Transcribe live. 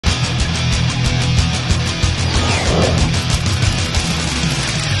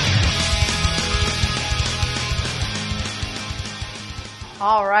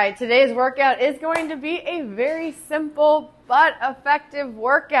All right, today's workout is going to be a very simple but effective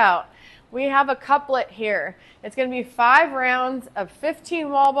workout. We have a couplet here. It's going to be 5 rounds of 15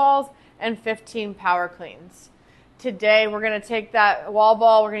 wall balls and 15 power cleans. Today we're going to take that wall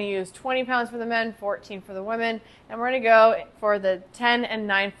ball, we're going to use 20 pounds for the men, 14 for the women, and we're going to go for the 10 and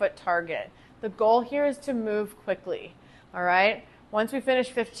 9 foot target. The goal here is to move quickly, all right? Once we finish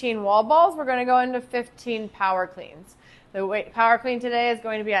 15 wall balls, we're going to go into 15 power cleans. The power clean today is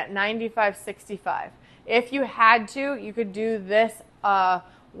going to be at 95-65. If you had to, you could do this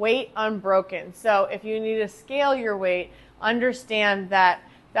weight unbroken. So if you need to scale your weight, understand that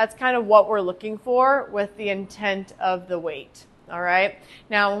that's kind of what we're looking for with the intent of the weight. All right.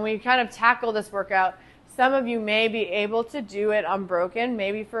 Now, when we kind of tackle this workout, some of you may be able to do it unbroken,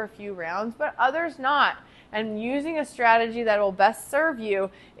 maybe for a few rounds, but others not. And using a strategy that will best serve you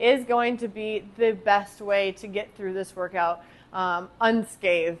is going to be the best way to get through this workout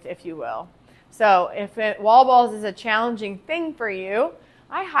unscathed, if you will. So if wall balls is a challenging thing for you,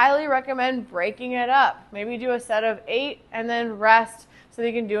 I highly recommend breaking it up. Maybe do a set of 8 and then rest so that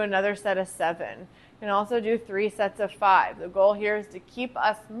you can do another set of 7. You can also do 3 sets of 5. The goal here is to keep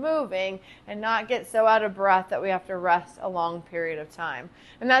us moving and not get so out of breath that we have to rest a long period of time.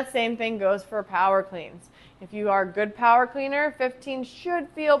 And that same thing goes for power cleans. If you are a good power cleaner, 15 should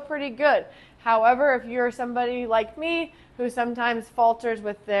feel pretty good. However, if you're somebody like me who sometimes falters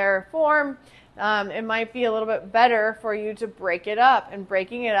with their form, it might be a little bit better for you to break it up. And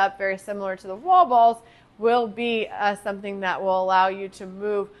breaking it up, very similar to the wall balls, will be something that will allow you to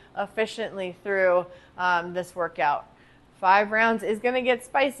move efficiently through this workout. 5 rounds is going to get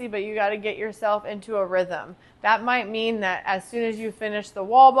spicy, but you got to get yourself into a rhythm. That might mean that as soon as you finish the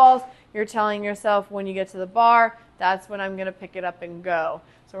wall balls, you're telling yourself when you get to the bar, that's when I'm going to pick it up and go.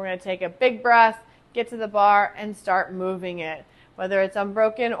 So we're going to take a big breath, get to the bar, and start moving it. Whether it's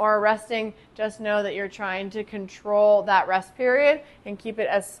unbroken or resting, just know that you're trying to control that rest period and keep it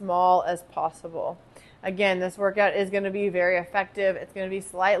as small as possible. Again, this workout is going to be very effective. It's going to be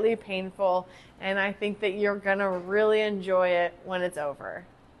slightly painful, and I think that you're going to really enjoy it when it's over.